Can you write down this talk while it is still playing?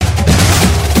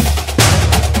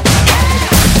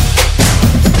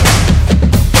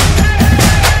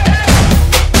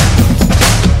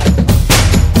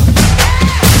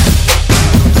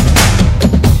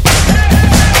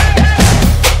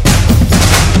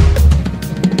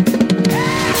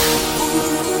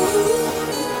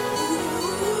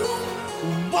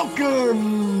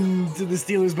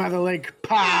Steelers by the Lake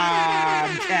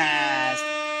podcast.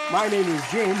 My name is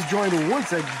James, joined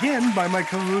once again by my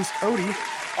co-host Cody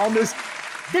on this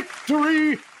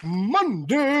Victory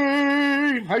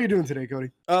Monday. How you doing today,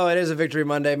 Cody? Oh, it is a Victory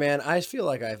Monday, man. I feel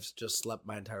like I've just slept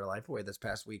my entire life away this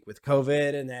past week with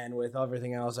COVID, and then with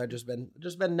everything else, I've just been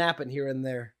napping here and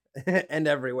there and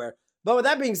everywhere. But with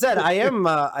that being said, I am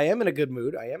in a good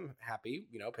mood. I am happy.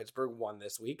 You know, Pittsburgh won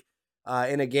this week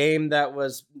in a game that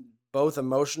was both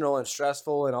emotional and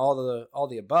stressful and all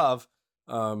the above.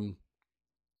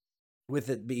 With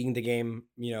it being the game,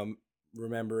 you know,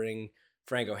 remembering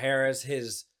Franco Harris,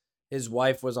 his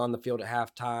wife was on the field at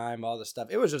halftime, all this stuff.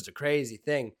 It was just a crazy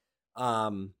thing,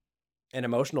 and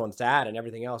emotional and sad and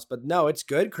everything else. But no, it's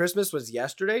good. Christmas was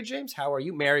yesterday, James. How are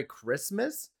you? Merry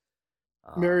Christmas.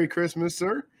 Merry Christmas,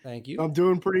 sir. Thank you. I'm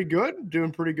doing pretty good.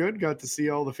 Got to see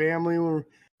all the family. We're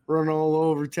running all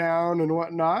over town and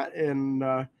whatnot,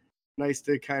 and nice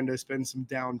to kind of spend some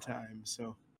downtime.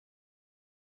 So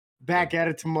back at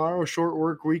it tomorrow. Short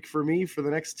work week for me for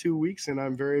the next 2 weeks, and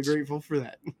I'm very grateful for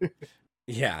that.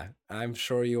 Yeah, I'm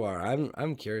sure you are.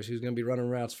 I'm curious who's going to be running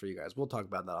routes for you guys. We'll talk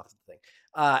about that off the thing.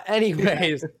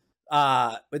 Anyways,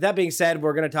 with that being said,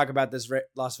 we're going to talk about this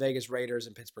Las Vegas Raiders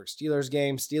and Pittsburgh Steelers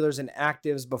game. Steelers and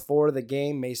actives before the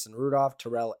game: Mason Rudolph,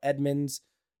 Terrell Edmonds.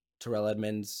 Terrell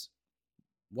Edmonds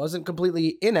wasn't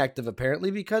completely inactive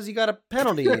apparently because he got a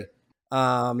penalty.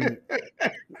 Talk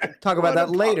about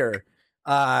that later.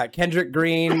 Kendrick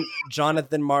Green,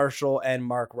 Jonathan Marshall, and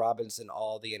Mark Robinson,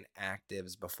 all the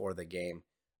inactives before the game.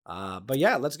 But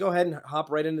yeah, let's go ahead and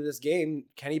hop right into this game.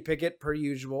 Kenny Pickett, per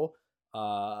usual,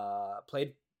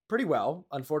 played pretty well.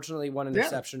 Unfortunately, one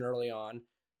interception early on.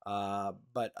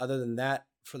 But other than that,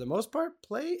 for the most part,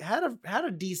 had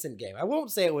a decent game. I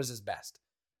won't say it was his best.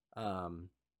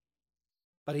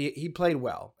 But he played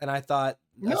well. And I thought,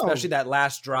 especially that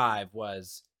last drive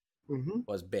was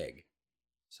big.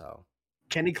 So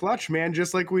Kenny Clutch, man,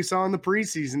 just like we saw in the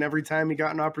preseason. Every time he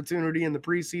got an opportunity in the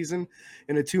preseason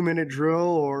in a 2-minute drill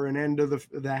or an end of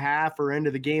the half or end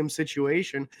of the game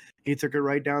situation, he took it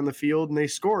right down the field and they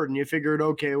scored. And you figured,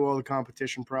 okay, well, the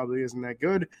competition probably isn't that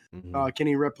good. Can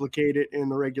he replicate it in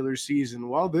the regular season?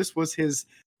 Well, this was his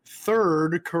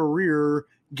third career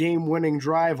game-winning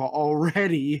drive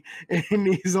already, and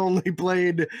he's only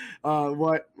played a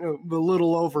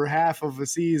little over half of a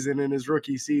season in his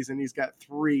rookie season. He's got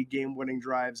 3 game-winning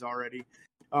drives already.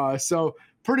 So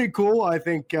pretty cool. I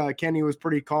think Kenny was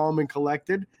pretty calm and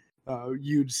collected.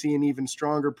 You'd see an even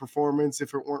stronger performance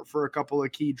if it weren't for a couple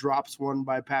of key drops, one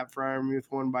by Pat Freiermuth,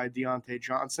 one by Deontay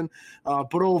Johnson.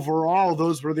 But overall,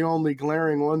 those were the only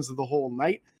glaring ones of the whole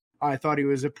night. I thought he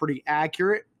was a pretty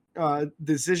accurate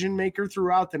decision maker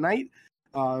throughout the night,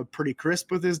 pretty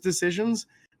crisp with his decisions.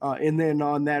 And then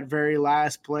on that very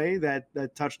last play, that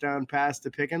touchdown pass to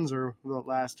Pickens, or the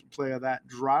last play of that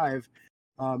drive,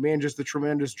 man, just a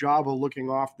tremendous job of looking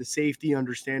off the safety,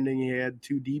 understanding he had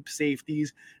 2 deep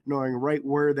safeties, knowing right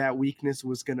where that weakness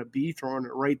was going to be, throwing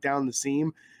it right down the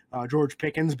seam. George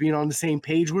Pickens being on the same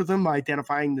page with him,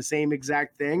 identifying the same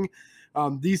exact thing.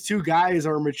 These 2 guys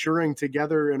are maturing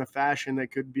together in a fashion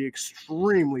that could be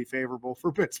extremely favorable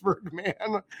for Pittsburgh,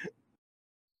 man.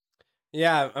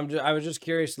 Yeah, I was just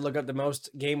curious to look up the most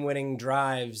game-winning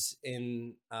drives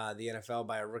in the NFL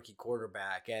by a rookie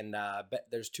quarterback, and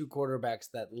there's 2 quarterbacks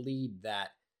that lead that,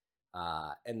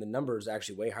 and the number is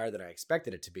actually way higher than I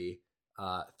expected it to be.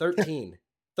 13.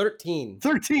 13.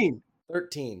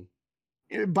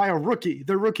 By a rookie,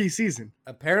 the rookie season.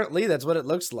 Apparently, that's what it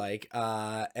looks like.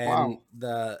 And wow.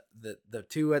 The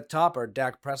 2 at top are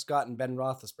Dak Prescott and Ben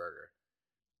Roethlisberger.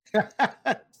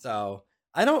 So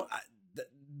that's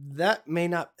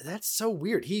so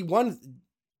weird.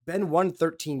 Ben won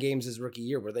 13 games his rookie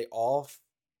year. Were they all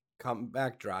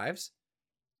comeback drives?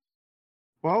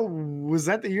 Well, was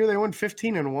that the year they won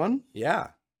 15-1? Yeah.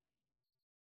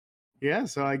 Yeah,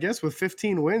 so I guess with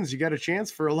 15 wins, you got a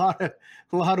chance for a lot of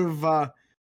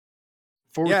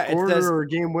fourth quarter or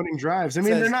game-winning drives. I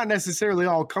mean, they're not necessarily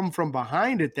all come from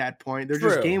behind at that point. They're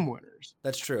just game winners.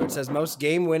 That's true. It says most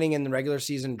game-winning in the regular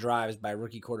season drives by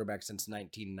rookie quarterback since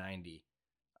 1990.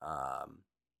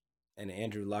 And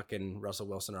Andrew Luck and Russell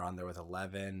Wilson are on there with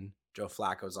 11. Joe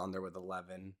Flacco's on there with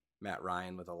 11. Matt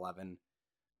Ryan with 11.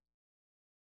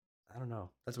 I don't know.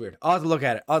 That's weird. I'll have to look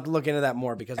at it. I'll have to look into that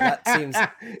more because that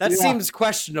seems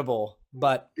questionable.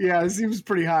 But yeah, it seems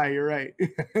pretty high. You're right.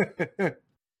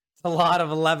 It's a lot of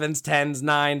 11s, 10s,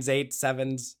 9s,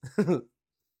 8s, 7s.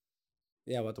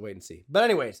 Yeah, we'll have to wait and see. But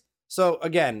anyways, so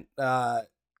again,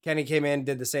 Kenny came in,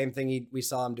 did the same thing we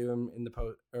saw him do in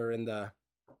the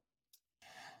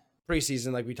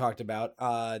preseason, like we talked about.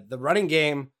 The running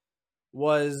game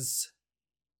was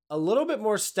a little bit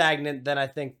more stagnant than I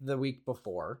think the week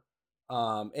before.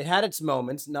 It had its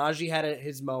moments. Najee had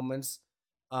his moments.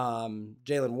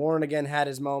 Jaylen Warren again had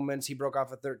his moments. He broke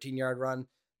off a 13-yard run.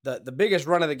 The biggest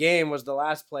run of the game was the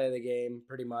last play of the game,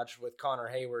 pretty much, with Connor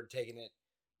Hayward taking it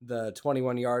the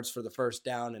 21 yards for the first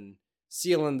down and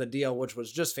sealing the deal, which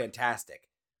was just fantastic.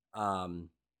 But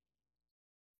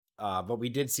we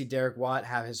did see Derek Watt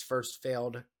have his first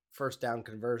failed first down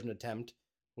conversion attempt,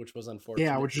 which was unfortunate.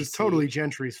 Yeah, which is totally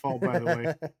Gentry's fault, by the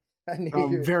way.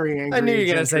 I'm very angry. I knew you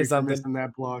were gonna say something. Missing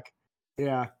that block.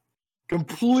 Yeah,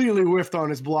 completely whiffed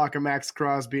on his block of Max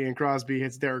Crosby, and Crosby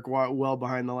hits Derek Watt well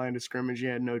behind the line of scrimmage. He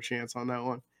had no chance on that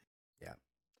one.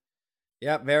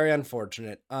 Yeah, very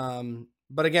unfortunate.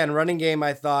 But again, running game,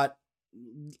 I thought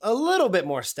a little bit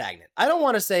more stagnant. I don't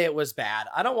want to say it was bad.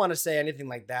 I don't want to say anything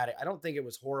like that. I don't think it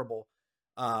was horrible.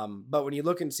 But when you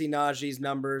look and see Najee's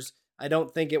numbers, I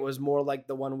don't think it was more like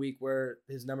the 1 week where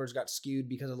his numbers got skewed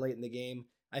because of late in the game.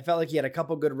 I felt like he had a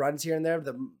couple good runs here and there.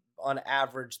 On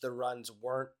average, the runs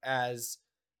weren't as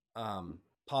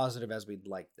positive as we'd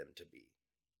like them to be,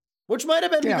 which might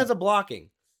have been because of blocking,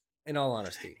 in all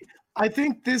honesty. I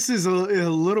think this is a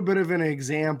little bit of an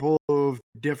example of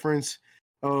difference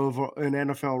of an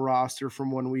NFL roster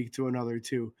from 1 week to another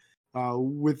too.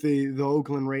 With the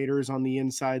Oakland Raiders on the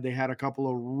inside, they had a couple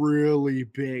of really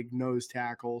big nose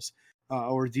tackles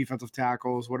or defensive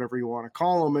tackles, whatever you want to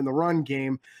call them, in the run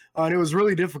game. And it was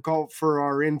really difficult for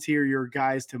our interior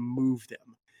guys to move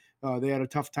them. They had a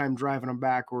tough time driving them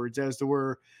backwards, as to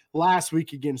where last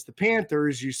week against the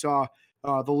Panthers, you saw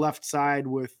the left side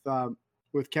with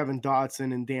Kevin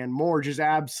Dotson and Dan Moore just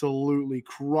absolutely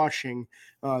crushing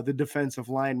the defensive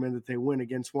linemen that they win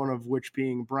against, one of which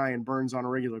being Brian Burns on a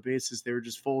regular basis. They were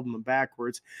just folding them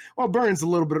backwards. Well, Burns a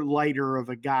little bit lighter of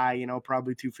a guy,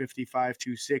 probably 255,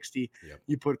 260. Yep.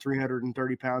 You put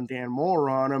 330-pound Dan Moore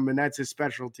on him, and that's his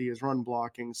specialty, is run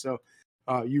blocking. So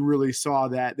you really saw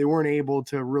that. They weren't able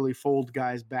to really fold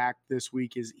guys back this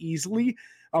week as easily,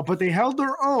 but they held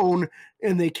their own,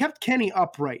 and they kept Kenny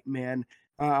upright, man.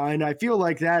 And I feel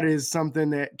like that is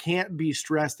something that can't be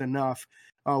stressed enough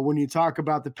when you talk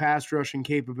about the pass rushing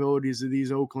capabilities of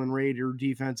these Oakland Raider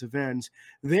defensive ends.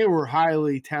 They were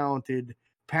highly talented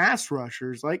pass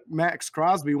rushers, like Max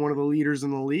Crosby, one of the leaders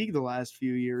in the league the last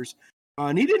few years.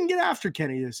 And he didn't get after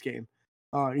Kenny this game.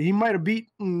 He might have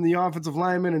beaten the offensive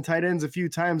linemen and tight ends a few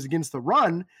times against the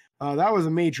run. That was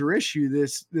a major issue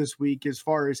this week as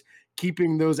far as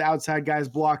keeping those outside guys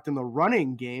blocked in the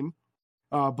running game.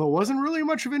 But wasn't really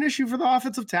much of an issue for the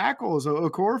offensive tackles.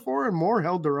 Okorafor and Moore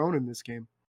held their own in this game.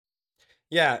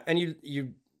 Yeah, and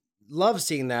you love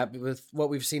seeing that with what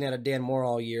we've seen out of Dan Moore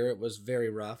all year. It was very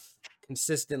rough,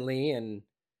 consistently, and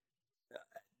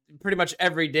pretty much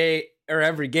every day or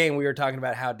every game we were talking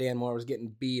about how Dan Moore was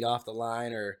getting beat off the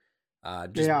line or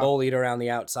just bullied around the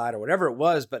outside or whatever it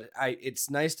was. But it's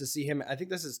nice to see him. I think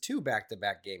this is 2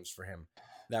 back-to-back games for him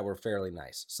that were fairly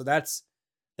nice. So that's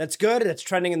good. That's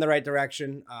trending in the right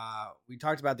direction. We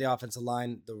talked about the offensive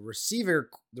line, the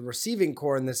receiving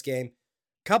core in this game.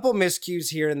 Couple miscues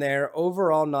here and there.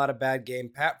 Overall, not a bad game.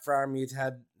 Pat Freiermuth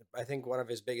had, I think, one of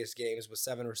his biggest games with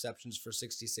 7 receptions for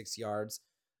 66 yards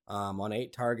on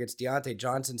 8 targets. Deontay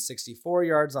Johnson, 64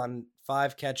 yards on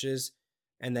 5 catches.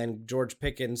 And then George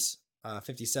Pickens,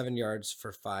 57 yards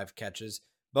for 5 catches.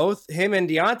 Both him and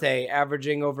Deontay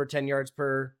averaging over 10 yards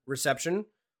per reception,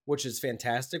 which is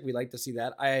fantastic. We like to see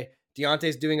that.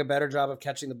 Deontay's doing a better job of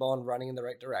catching the ball and running in the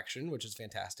right direction, which is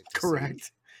fantastic to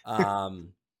Correct. See.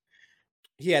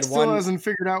 He had still hasn't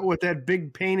figured out what that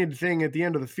big painted thing at the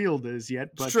end of the field is yet.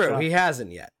 But it's true. He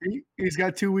hasn't yet. He's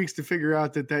got 2 weeks to figure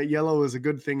out that yellow is a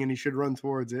good thing and he should run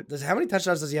towards it. How many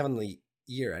touchdowns does he have in the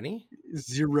year? Any?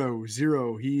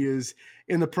 Zero. He is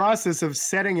in the process of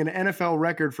setting an NFL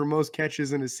record for most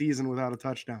catches in a season without a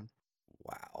touchdown.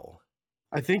 Wow.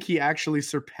 I think he actually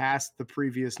surpassed the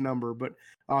previous number, but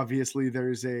obviously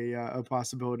there's a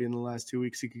possibility in the last 2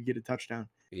 weeks he could get a touchdown.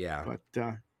 Yeah. But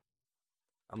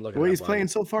I'm looking the way he's playing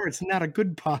so far, it's not a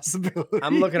good possibility.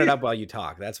 I'm looking it up while you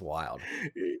talk. That's wild.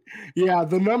 Yeah,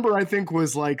 the number I think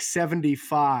was like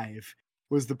 75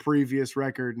 was the previous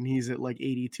record, and he's at like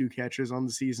 82 catches on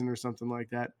the season or something like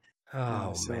that.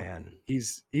 Oh man,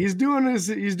 he's doing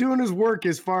his work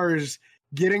as far as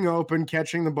getting open,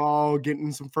 catching the ball,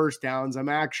 getting some first downs. I'm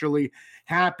actually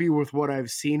happy with what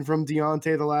I've seen from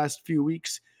Deontay the last few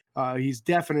weeks. He's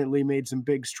definitely made some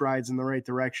big strides in the right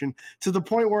direction, to the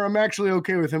point where I'm actually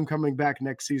okay with him coming back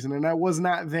next season. And I was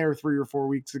not there 3 or 4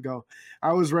 weeks ago.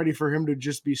 I was ready for him to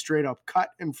just be straight up cut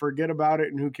and forget about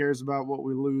it. And who cares about what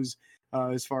we lose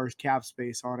as far as cap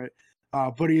space on it.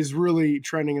 But he's really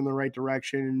trending in the right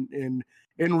direction. And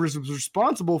and was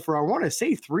responsible for, I want to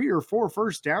say, 3 or 4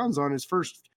 first downs on his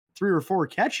first 3 or 4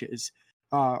 catches.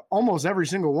 Almost every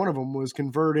single one of them was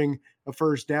converting a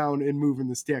first down and moving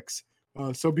the sticks.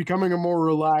 So becoming a more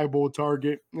reliable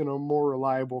target, more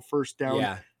reliable first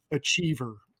down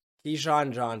achiever.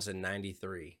 Keyshawn Johnson,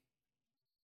 93.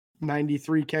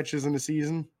 93 catches in a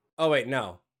season. Oh, wait,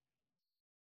 no.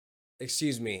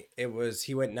 Excuse me.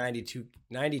 He went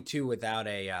 92 without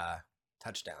a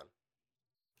touchdown.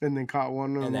 And then caught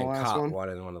one in the last one. One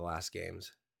in one of the last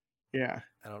games. Yeah.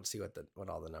 I don't see what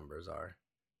all the numbers are.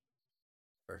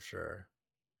 For sure.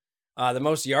 The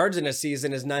most yards in a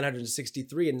season is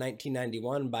 963 in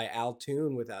 1991 by Al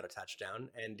Toon without a touchdown,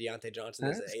 and Deontay Johnson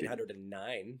is at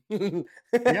 809.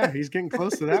 Yeah, he's getting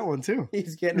close to that one too.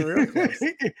 He's getting real close.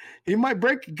 He might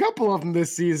break a couple of them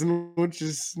this season, which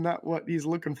is not what he's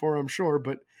looking for, I'm sure,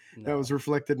 but that was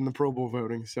reflected in the Pro Bowl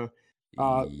voting. So,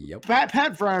 Pat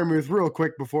Freiermuth, real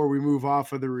quick before we move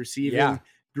off of the receiving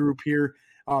group here,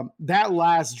 that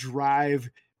last drive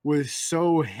was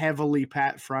so heavily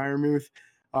Pat Freiermuth.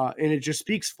 And it just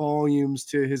speaks volumes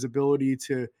to his ability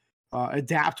to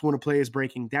adapt when a play is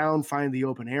breaking down, find the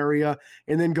open area,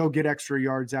 and then go get extra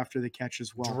yards after the catch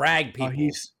as well. Drag people.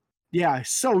 He's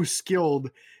so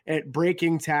skilled at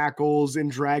breaking tackles and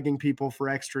dragging people for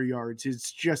extra yards.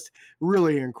 It's just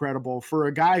really incredible. For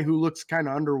a guy who looks kind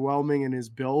of underwhelming in his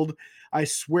build, I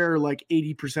swear like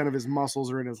 80% of his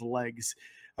muscles are in his legs.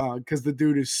 Because the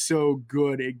dude is so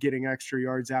good at getting extra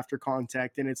yards after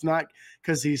contact. And it's not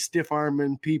because he's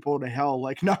stiff-arming people to hell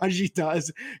like Najee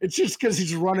does. It's just because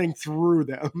he's running through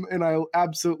them. And I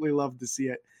absolutely love to see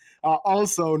it.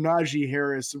 Also, Najee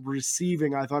Harris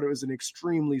receiving, I thought it was an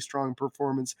extremely strong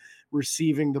performance,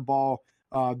 receiving the ball,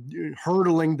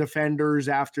 hurdling defenders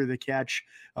after the catch,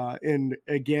 and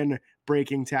again,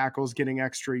 breaking tackles, getting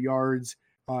extra yards.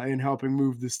 And helping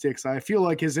move the sticks. I feel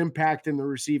like his impact in the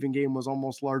receiving game was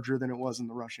almost larger than it was in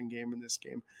the rushing game in this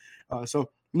game. So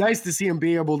nice to see him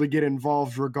be able to get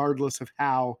involved regardless of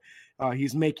how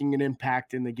he's making an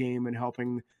impact in the game and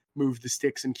helping move the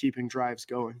sticks and keeping drives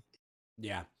going.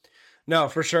 Yeah, no,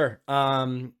 for sure.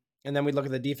 And then we look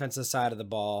at the defensive side of the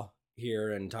ball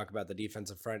here and talk about the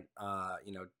defensive front.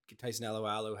 Tyson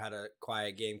Alualu had a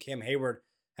quiet game. Cam Hayward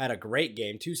had a great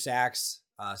game, 2 sacks.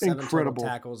 7 total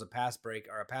tackles, a pass break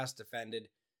or a pass defended.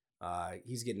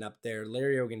 He's getting up there.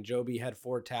 Larry Ogunjobi had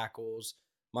 4 tackles.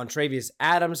 Montravius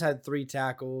Adams had 3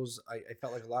 tackles. I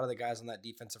felt like a lot of the guys on that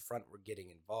defensive front were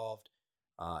getting involved.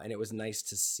 And it was nice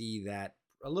to see that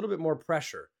a little bit more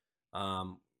pressure.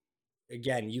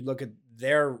 Again, you look at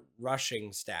their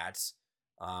rushing stats.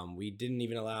 We didn't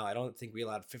even I don't think we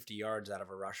allowed 50 yards out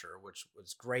of a rusher, which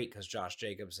was great because Josh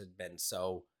Jacobs had been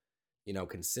so,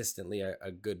 consistently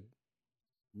a good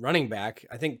running back.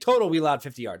 I think total we allowed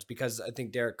 50 yards because I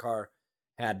think Derek Carr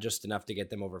had just enough to get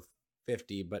them over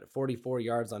 50, but 44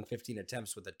 yards on 15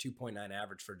 attempts with a 2.9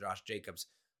 average for Josh Jacobs.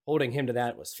 Holding him to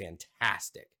that was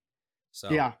fantastic.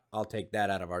 So I'll take that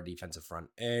out of our defensive front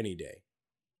any day.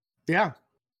 Yeah,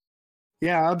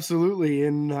 absolutely.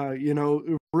 And,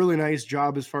 really nice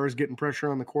job as far as getting pressure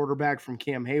on the quarterback from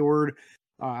Cam Hayward.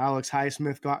 Alex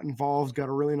Highsmith got involved, got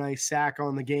a really nice sack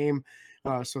on the game.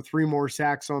 So 3 more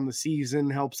sacks on the season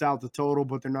helps out the total,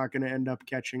 but they're not going to end up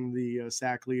catching the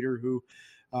sack leader who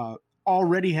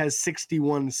already has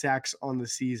 61 sacks on the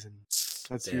season.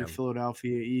 That's your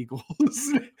Philadelphia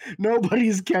Eagles.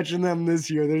 Nobody's catching them this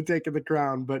year. They're taking the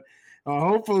crown, but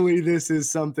hopefully this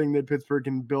is something that Pittsburgh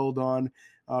can build on,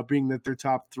 being that their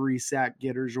top 3 sack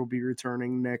getters will be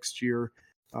returning next year.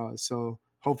 So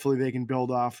hopefully they can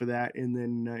build off of that and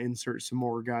then insert some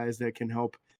more guys that can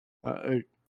help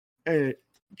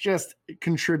just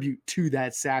contribute to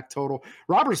that sack total.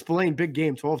 Robert Spillane, big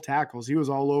game, 12 tackles. He was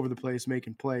all over the place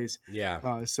making plays.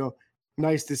 Yeah. So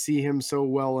nice to see him so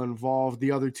well involved.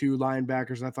 The other 2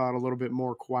 linebackers, I thought a little bit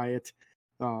more quiet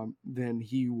than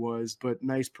he was, but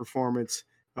nice performance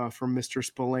from Mr.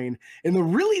 Spillane. And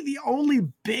the only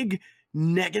big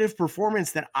negative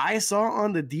performance that I saw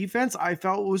on the defense, I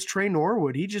felt was Trey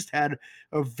Norwood. He just had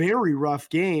a very rough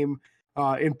game.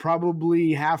 And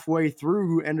probably halfway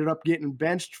through ended up getting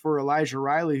benched for Elijah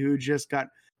Riley, who just got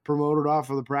promoted off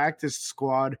of the practice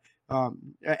squad,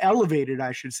 elevated,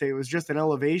 I should say. It was just an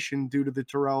elevation due to the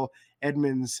Terrell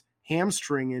Edmonds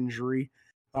hamstring injury.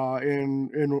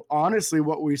 And honestly,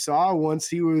 what we saw once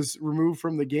he was removed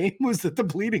from the game was that the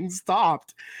bleeding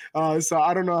stopped. So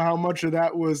I don't know how much of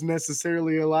that was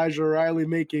necessarily Elijah Riley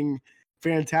making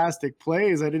fantastic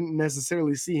plays. I didn't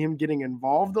necessarily see him getting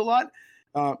involved a lot.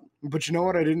 But you know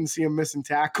what? I didn't see him missing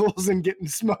tackles and getting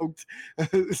smoked.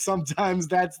 Sometimes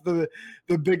that's the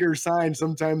bigger sign.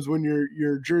 Sometimes when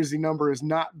your jersey number is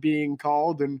not being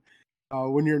called and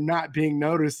when you're not being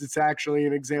noticed, it's actually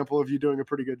an example of you doing a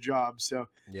pretty good job. So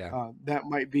Yeah. that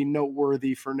might be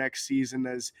noteworthy for next season,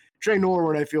 as Trey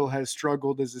Norwood, I feel, has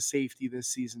struggled as a safety this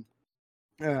season.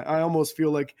 I almost feel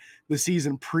like the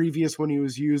season previous, when he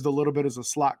was used a little bit as a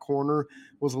slot corner,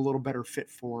 was a little better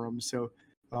fit for him. So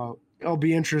I'll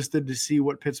be interested to see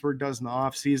what Pittsburgh does in the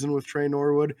offseason with Trey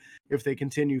Norwood, if they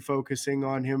continue focusing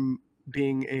on him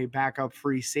being a backup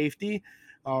free safety,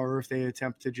 or if they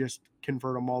attempt to just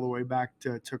convert him all the way back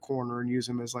to corner and use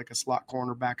him as like a slot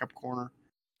corner, backup corner.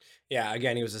 Yeah,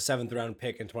 again, he was a 7th round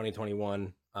pick in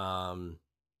 2021.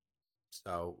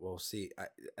 So we'll see.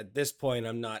 At this point,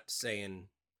 I'm not saying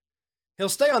he'll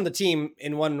stay on the team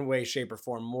in one way, shape, or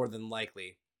form, more than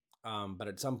likely. But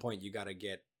at some point, you got to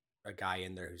get a guy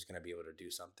in there who's going to be able to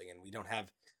do something. And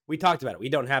we talked about it. We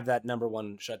don't have that number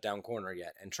one shutdown corner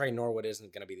yet. And Trey Norwood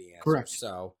isn't going to be the answer. Correct.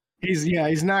 So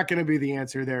he's not going to be the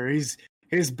answer there.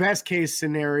 His best case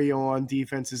scenario on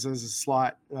defense is as a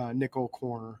slot nickel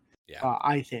corner. Yeah.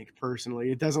 I think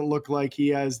personally, it doesn't look like he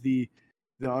has the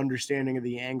understanding of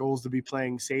the angles to be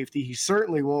playing safety. He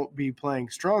certainly won't be playing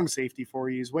strong safety for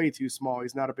you. He's way too small.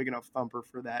 He's not a big enough thumper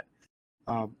for that.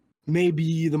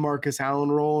 Maybe the Marcus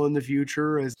Allen role in the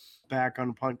future as back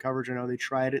on punt coverage. I know they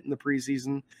tried it in the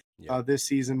preseason. Yeah. This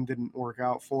season didn't work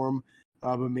out for him.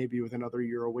 But maybe with another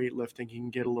year of weightlifting, he can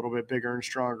get a little bit bigger and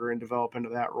stronger and develop into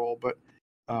that role. But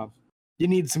you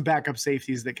need some backup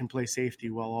safeties that can play safety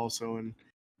well also.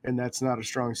 And that's not a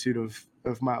strong suit of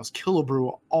Miles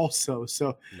Killebrew also.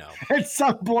 So no. At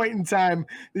some point in time,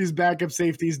 these backup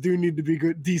safeties do need to be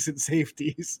good, decent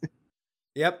safeties.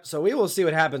 Yep. So we will see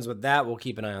what happens with that. We'll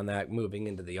keep an eye on that moving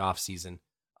into the offseason.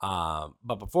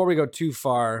 But before we go too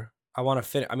far, I want to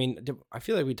finish. I mean, I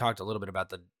feel like we talked a little bit about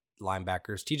the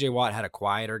linebackers. TJ Watt had a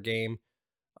quieter game.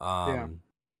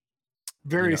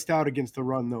 Very stout against the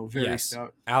run, though. Very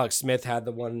stout. Alex Smith had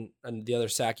the one and the other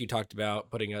sack you talked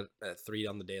about, putting a 3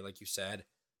 on the day, like you said.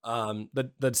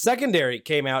 The secondary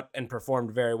came out and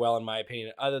performed very well, in my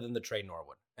opinion, other than the Trey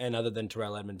Norwood and other than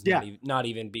Terrell Edmonds not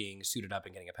even being suited up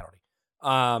and getting a penalty.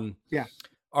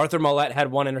 Arthur Mollett had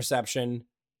 1 interception,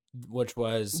 which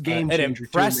was an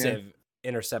impressive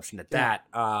interception at that.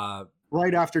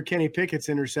 Right after Kenny Pickett's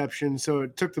interception, so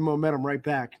it took the momentum right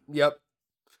back. Yep.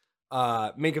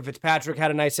 Minka Fitzpatrick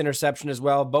had a nice interception as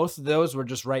well. Both of those were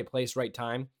just right place, right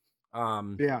time.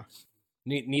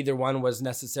 Neither one was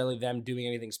necessarily them doing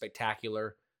anything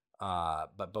spectacular,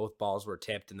 but both balls were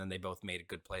tipped, and then they both made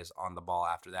good plays on the ball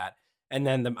after that. And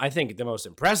then I think the most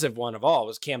impressive one of all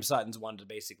was Cam Sutton's one to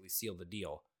basically seal the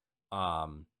deal.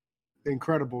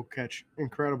 Incredible catch.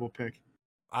 Incredible pick.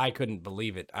 I couldn't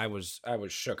believe it. I was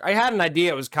shook. I had an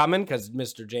idea it was coming because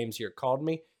Mr. James here called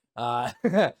me.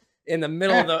 In the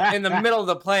middle of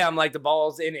the play, I'm like, the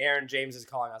ball's in air and James is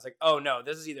calling. I was like, oh no,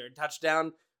 this is either a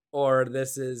touchdown or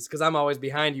this is, because I'm always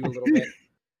behind you a little bit.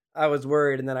 I was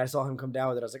worried, and then I saw him come down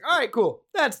with it. I was like, all right, cool.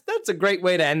 That's a great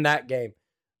way to end that game.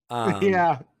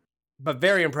 But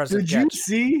very impressive. Did you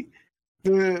see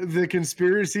the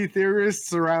conspiracy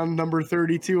theorists around number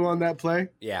 32 on that play?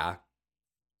 Yeah.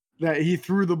 That he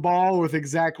threw the ball with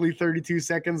exactly 32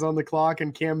 seconds on the clock,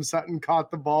 and Cam Sutton caught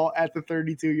the ball at the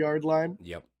 32-yard line.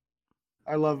 Yep.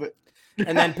 I love it.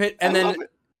 And then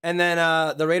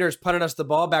the Raiders punted us the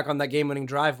ball back on that game-winning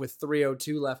drive with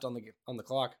 3:02 left on the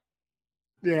clock.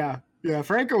 Yeah.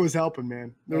 Franco was helping,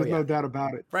 man. There's no doubt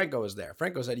about it. Franco was there.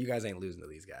 Franco said, "You guys ain't losing to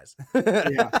these guys."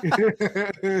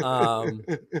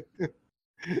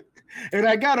 And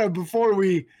I gotta before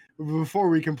we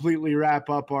completely wrap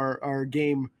up our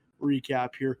game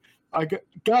recap here, I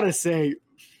gotta say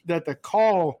that the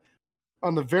call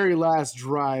on the very last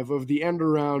drive of the end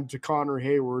around to Connor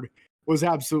Hayward was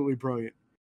absolutely brilliant.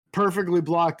 Perfectly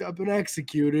blocked up and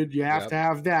executed. You have to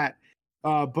have that.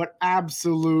 But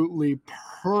absolutely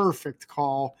perfect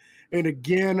call. And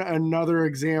again, another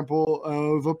example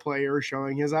of a player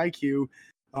showing his IQ.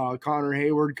 Connor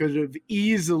Hayward could have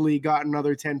easily got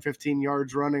another 10, 15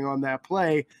 yards running on that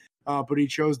play, but he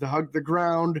chose to hug the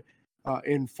ground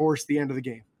and force the end of the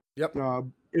game. Yep.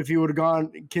 If he would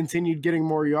have continued getting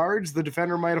more yards, the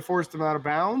defender might have forced him out of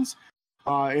bounds.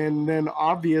 And then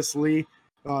obviously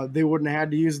they wouldn't have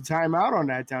had to use a timeout on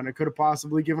that down. It could have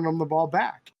possibly given him the ball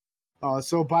back.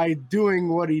 So by doing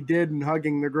what he did and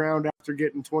hugging the ground after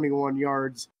getting 21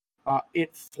 yards,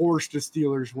 it forced the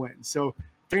Steelers win. So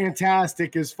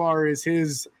fantastic as far as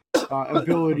his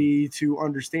ability to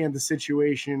understand the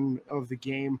situation of the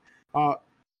game.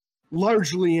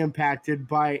 Largely impacted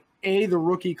by the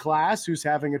rookie class, who's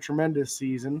having a tremendous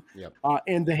season,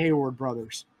 and the Hayward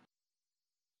brothers.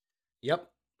 Yep.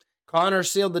 Connor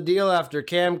sealed the deal after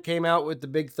Cam came out with the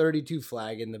big 32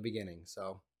 flag in the beginning.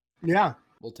 So yeah,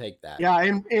 We'll take that. Yeah,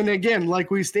 and again,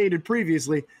 like we stated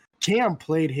previously, Cam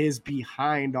played his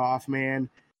behind off, man.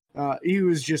 He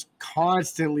was just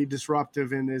constantly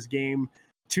disruptive in this game.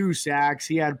 2 sacks.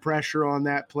 He had pressure on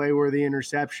that play where the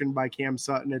interception by Cam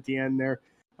Sutton at the end there.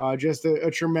 Just a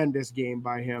tremendous game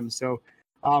by him. So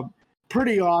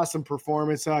pretty awesome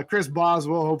performance. Chris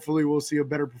Boswell, hopefully we'll see a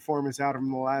better performance out of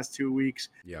him the last 2 weeks.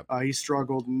 Yep. He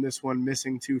struggled in this one,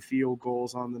 missing 2 field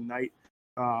goals on the night,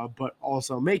 but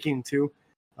also making 2.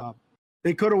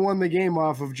 They could have won the game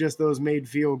off of just those made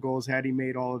field goals had he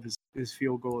made all of his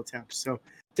field goal attempts. So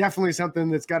definitely something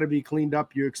that's got to be cleaned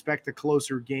up. You expect a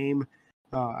closer game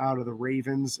out of the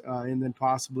Ravens and then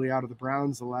possibly out of the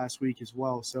Browns the last week as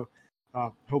well. So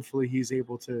hopefully he's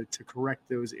able to correct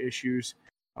those issues.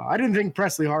 I didn't think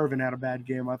Presley Harvin had a bad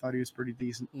game. I thought he was pretty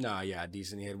decent. No, yeah,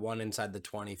 decent. He had 1 inside the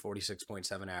 20,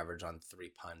 46.7 average on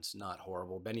 3 punts. Not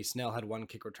horrible. Benny Snell had 1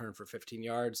 kick return for 15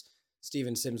 yards.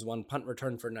 Steven Sims 1 punt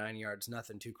return for 9 yards.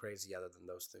 Nothing too crazy other than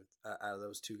those out of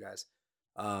those 2 guys.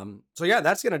 So yeah,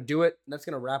 that's going to do it. That's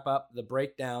going to wrap up the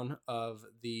breakdown of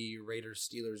the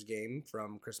Raiders-Steelers game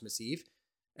from Christmas Eve.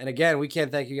 And again, we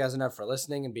can't thank you guys enough for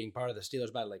listening and being part of the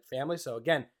Steelers by the Lake family. So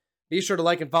again, be sure to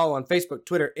like and follow on Facebook,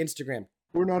 Twitter, Instagram.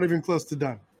 We're not even close to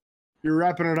done. You're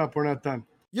wrapping it up. We're not done.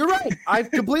 You're right. I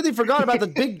completely forgot about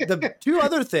the 2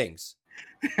 other things.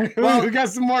 Well, we got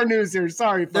some more news here.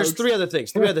 Sorry, folks. There's 3 other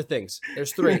things. 3 other things.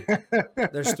 There's 3.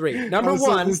 There's 3. Number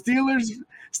 1. The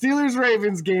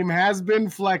Steelers-Ravens game has been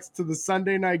flexed to the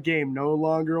Sunday night game. No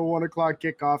longer a 1 o'clock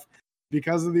kickoff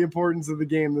because of the importance of the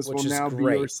game. This will now be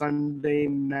your Sunday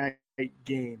night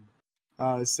game.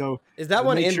 So is that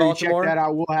one in Baltimore? Check that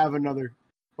out. We'll have another.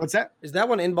 What's that? Is that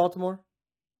one in Baltimore?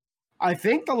 I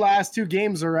think the last 2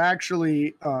 games are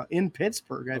actually in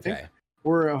Pittsburgh. I think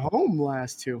we're at home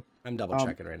last 2. I'm double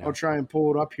checking right now. I'll try and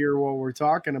pull it up here while we're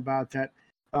talking about that.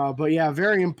 But yeah,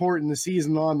 very important. The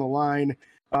season on the line.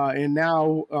 And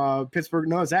now Pittsburgh.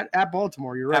 No, it's at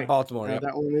Baltimore. You're right. At Baltimore. Yep.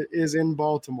 That one is in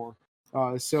Baltimore.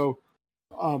 So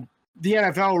the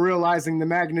NFL realizing the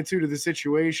magnitude of the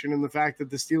situation and the fact that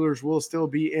the Steelers will still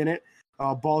be in it.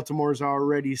 Baltimore's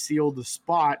already sealed the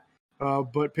spot.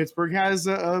 But Pittsburgh has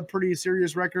a pretty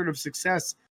serious record of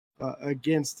success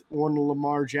against one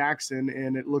Lamar Jackson,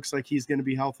 and it looks like he's going to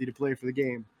be healthy to play for the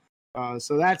game.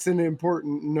 So that's an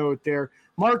important note there.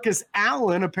 Marcus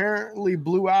Allen apparently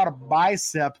blew out a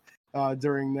bicep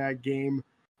during that game.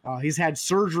 He's had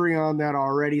surgery on that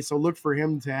already, so look for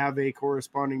him to have a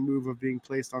corresponding move of being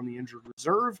placed on the injured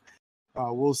reserve.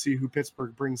 We'll see who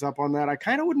Pittsburgh brings up on that. I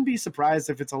kind of wouldn't be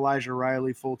surprised if it's Elijah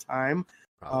Riley full-time.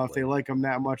 If they like him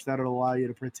that much, that'll allow you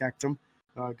to protect him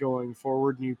going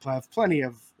forward. And you have plenty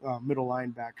of middle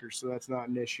linebackers, so that's not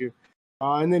an issue.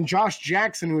 And then Josh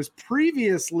Jackson, who was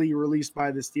previously released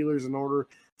by the Steelers in order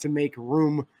to make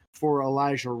room for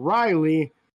Elijah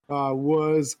Riley,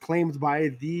 was claimed by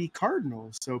the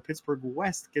Cardinals. So Pittsburgh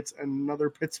West gets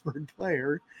another Pittsburgh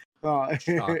player.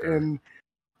 And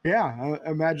yeah,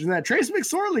 imagine that. Trace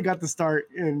McSorley got the start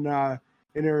in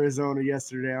Arizona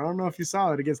yesterday. I don't know if you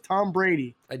saw it against Tom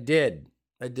Brady. I did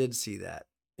see that.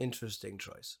 Interesting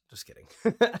choice. Just kidding.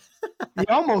 He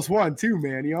almost won too,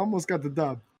 man. He almost got the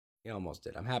dub. He almost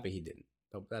did. I'm happy he didn't.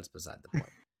 But that's beside the point.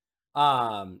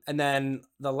 And then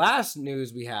the last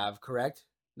news we have, correct?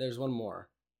 There's one more.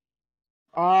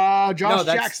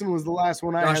 Jackson was the last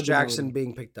one I had. Josh Jackson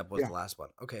being picked up was the last one.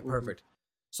 Okay, perfect.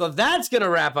 So that's going to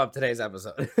wrap up today's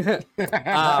episode.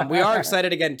 We are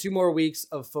excited again. 2 more weeks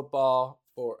of football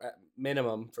for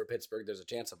minimum for Pittsburgh. There's a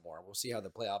chance of more. We'll see how the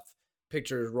playoff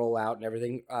pictures roll out and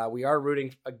everything. We are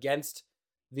rooting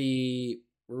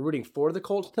for the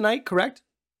Colts tonight, correct?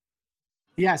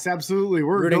 Yes, absolutely.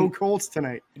 We're go Colts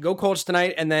tonight. Go Colts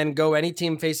tonight, and then go any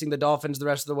team facing the Dolphins the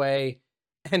rest of the way.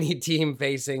 Any team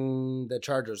facing the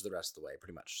Chargers the rest of the way,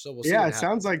 pretty much. So we'll see. Yeah, it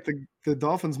sounds like the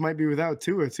Dolphins might be without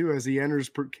Tua too, as he enters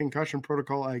concussion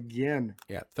protocol again.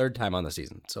 Yeah, 3rd time on the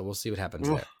season. So we'll see what happens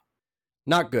there.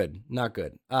 Not good.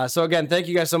 So again, thank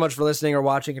you guys so much for listening or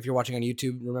watching. If you're watching on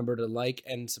YouTube, remember to like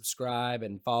and subscribe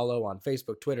and follow on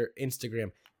Facebook, Twitter,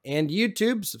 Instagram, and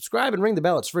YouTube. Subscribe and ring the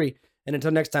bell. It's free. And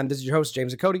until next time, this is your host,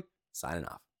 James and Cody, signing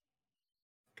off.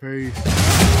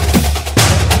 Peace.